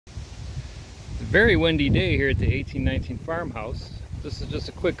Very windy day here at the 1819 farmhouse. This is just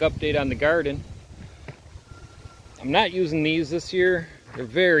a quick update on the garden. I'm not using these this year. They're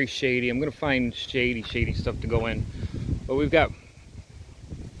very shady. I'm gonna find shady stuff to go in. But we've got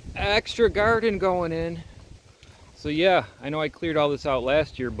extra garden going in. So yeah, I know I cleared all this out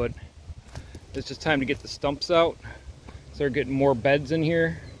last year, but it's just time to get the stumps out. Start getting more beds in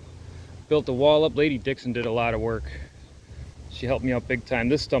here. Built the wall up. Lady Dixon did a lot of work. She helped me out big time.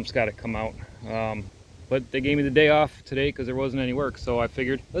 This stump's got to come out. But they gave me the day off today because there wasn't any work, so I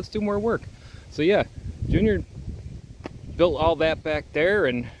figured let's do more work. So yeah, Junior built all that back there,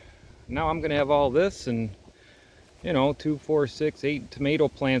 and now I'm gonna have all this, and you know, 2, 4, 6, 8 tomato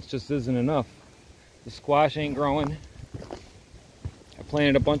plants just isn't enough. The squash ain't growing. I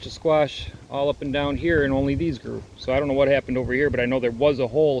planted a bunch of squash all up and down here, and only these grew. So I don't know what happened over here, but I know there was a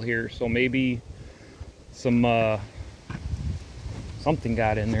hole here, so maybe some something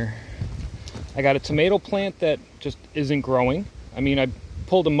got in there. I got a tomato plant that just isn't growing. I mean, I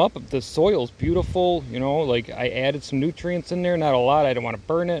pulled them up. The soil's beautiful, you know, like I added some nutrients in there, not a lot. I don't want to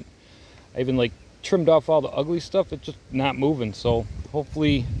burn it. I even like trimmed off all the ugly stuff. It's just not moving. So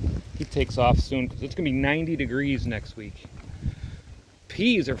hopefully he takes off soon, because it's gonna be 90 degrees next week.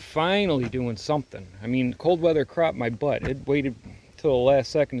 Peas are finally doing something. I mean, cold weather cropped my butt. It waited till the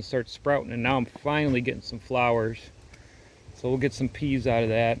last second to start sprouting, and now I'm finally getting some flowers. So we'll get some peas out of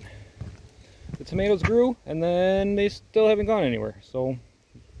that. The tomatoes grew, and then they still haven't gone anywhere. So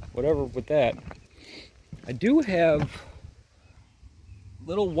whatever with that. I do have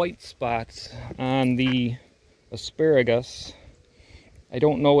little white spots on the asparagus. I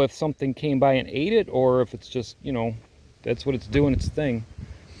don't know if something came by and ate it, or if it's just, you know, that's what it's doing, its thing.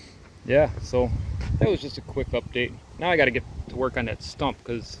 Yeah, so that was just a quick update. Now I got to get to work on that stump,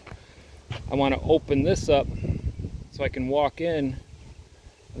 because I want to open this up so I can walk in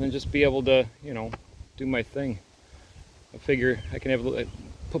and then just be able to, you know, do my thing. I figure I can have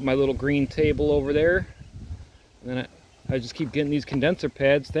put my little green table over there, and then I just keep getting these condenser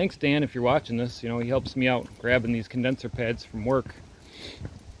pads. Thanks, Dan, if you're watching this. You know, he helps me out grabbing these condenser pads from work.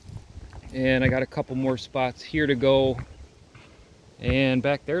 And I got a couple more spots here to go and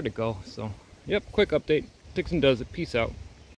back there to go. So, yep, quick update. Dixon does it. Peace out.